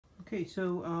Okay,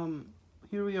 so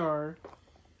here we are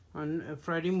on a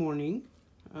Friday morning.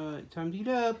 Time to get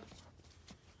up.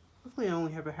 Luckily, I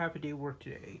only have a half a day work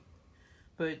today,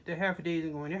 but the half a day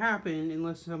isn't going to happen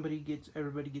unless everybody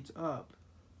gets up.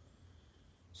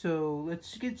 So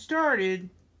let's get started,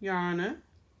 Yana.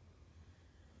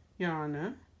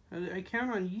 Yana, I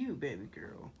count on you, baby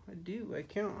girl. I do. I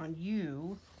count on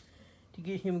you to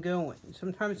get him going.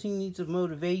 Sometimes he needs a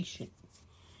motivation.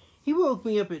 He woke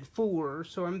me up at 4,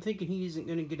 so I'm thinking he isn't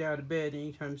going to get out of bed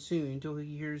anytime soon until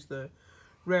he hears the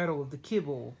rattle of the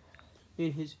kibble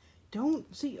in his... Don't...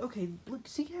 See, okay, look,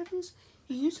 see how this...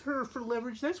 He used her for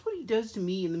leverage. That's what he does to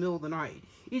me in the middle of the night.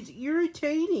 It's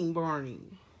irritating,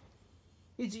 Barney.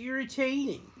 It's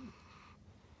irritating.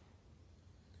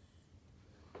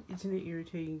 Isn't it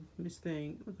irritating, this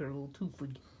thing? Look at her little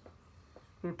toofer.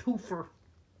 Little toofer.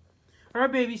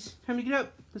 Alright, babies. Time to get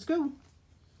up. Let's go.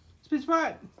 Spit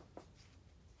spot.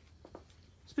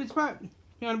 Spit spot.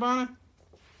 Yana.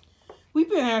 We've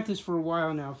been at this for a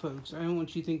while now, folks. I don't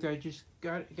want you to think that I just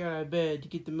got out of bed to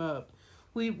get them up.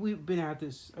 We've been at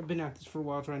this. I've been at this for a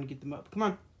while trying to get them up. Come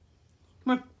on.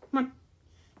 Come on. Come on.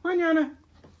 Come on, Yana.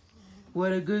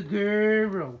 What a good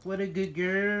girl. What a good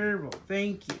girl.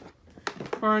 Thank you.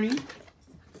 Barney.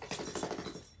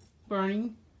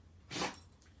 Barney.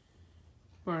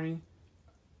 Barney.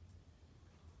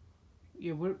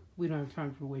 Yeah, we don't have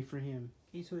time to wait for him.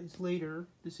 Okay, so it's later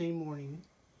the same morning,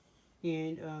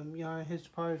 and Yana has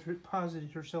deposited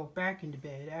herself back into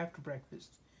bed after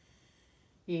breakfast,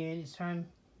 and it's time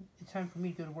for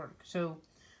me to go to work. So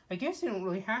I guess they don't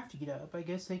really have to get up. I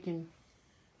guess they can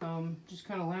just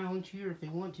kind of lounge here if they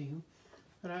want to,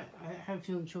 but I have a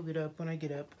feeling she'll get up when I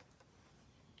get up.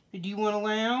 Do you want to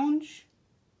lounge,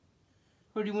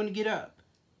 or do you want to get up?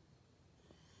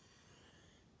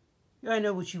 I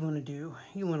know what you want to do.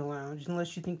 You want to lounge,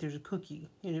 unless you think there's a cookie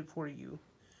in it for you.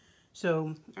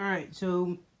 So, alright,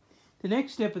 so the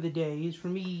next step of the day is for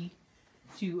me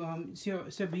to, so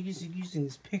using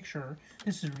this picture.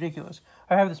 This is ridiculous.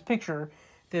 I have this picture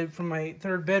that from my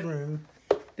third bedroom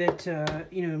that,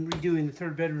 I'm redoing the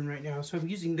third bedroom right now. So I'm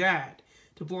using that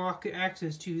to block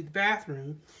access to the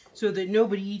bathroom so that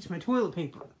nobody eats my toilet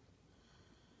paper.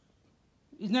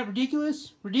 Isn't that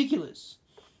ridiculous? Ridiculous.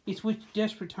 It's with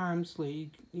desperate times, lady.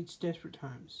 It's desperate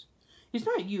times. It's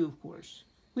not you, of course.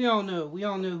 We all know. We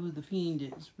all know who the fiend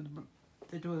is for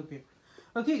the toilet paper.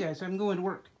 Okay, guys, I'm going to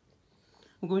work.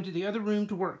 I'm going to the other room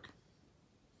to work.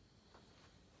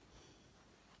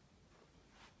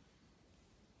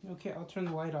 Okay, I'll turn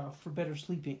the light off for better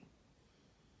sleeping.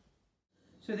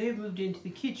 So they have moved into the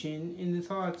kitchen in the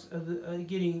thoughts of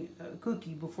getting a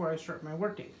cookie before I start my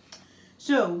workday.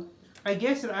 So, I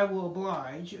guess that I will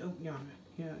oblige... Oh, Yana.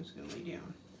 Yeah, it's going to lay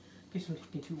down. I guess I'm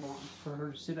taking too long for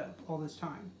her to sit up all this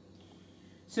time.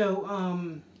 So,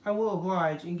 I will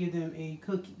oblige and give them a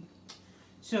cookie.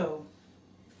 So,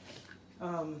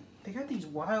 they got these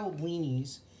wild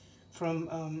weenies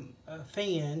from a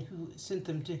fan who sent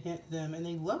them to them, and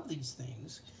they love these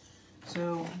things.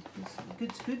 So,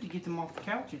 it's good to get them off the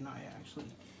couch at night, actually.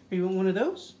 You want one of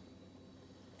those?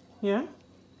 Yeah?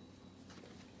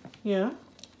 Yeah?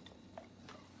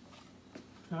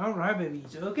 Alright,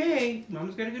 babies. Okay,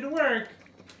 Mama's gotta go to work.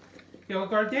 Y'all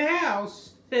guard the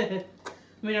house. I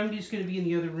mean, I'm just gonna be in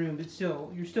the other room, but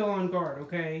still, you're still on guard,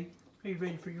 okay? Are you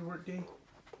ready for your work day?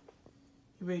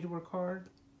 You ready to work hard?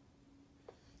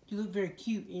 You look very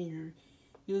cute in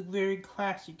you look very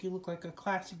classic. You look like a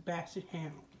classic basset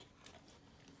hound.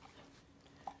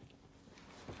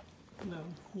 No,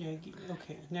 yeah,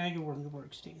 okay, now you're wearing the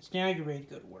work stance. Now you're ready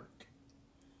to go to work.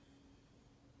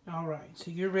 Alright,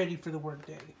 so you're ready for the work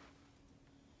day.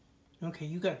 Okay,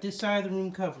 you got this side of the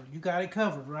room covered. You got it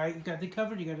covered, right? You got it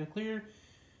covered. You got a clear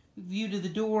view to the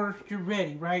door. You're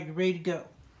ready, right? You're ready to go.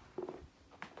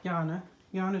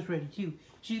 Yana's ready too.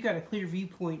 She's got a clear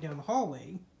viewpoint down the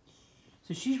hallway.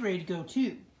 So she's ready to go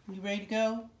too. You ready to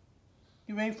go?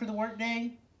 You ready for the work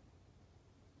day?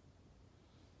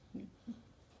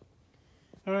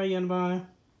 Alright, Yana,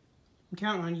 I'm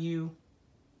counting on you.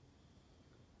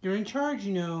 You're in charge,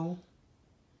 you know.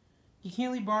 You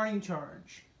can't leave Barney in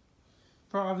charge.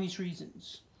 For obvious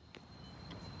reasons.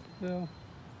 Well,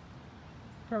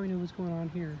 probably know what's going on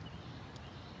here.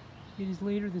 It is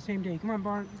later the same day. Come on,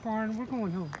 Barn, we're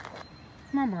going home.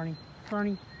 Come on, Barney.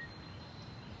 Barney.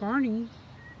 Barney.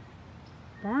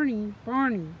 Barney.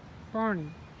 Barney.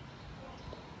 Barney.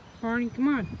 Barney, come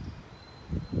on.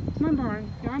 Come on, Barney.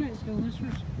 Yana is going to lose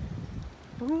her.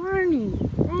 Barney.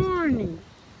 Barney.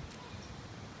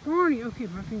 Barney, okay,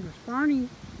 my fingers. Barney.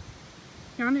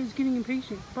 Yana is getting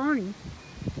impatient. Barney.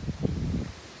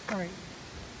 Alright.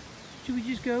 Should we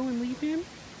just go and leave him?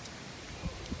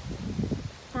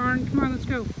 on, come on, let's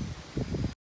go.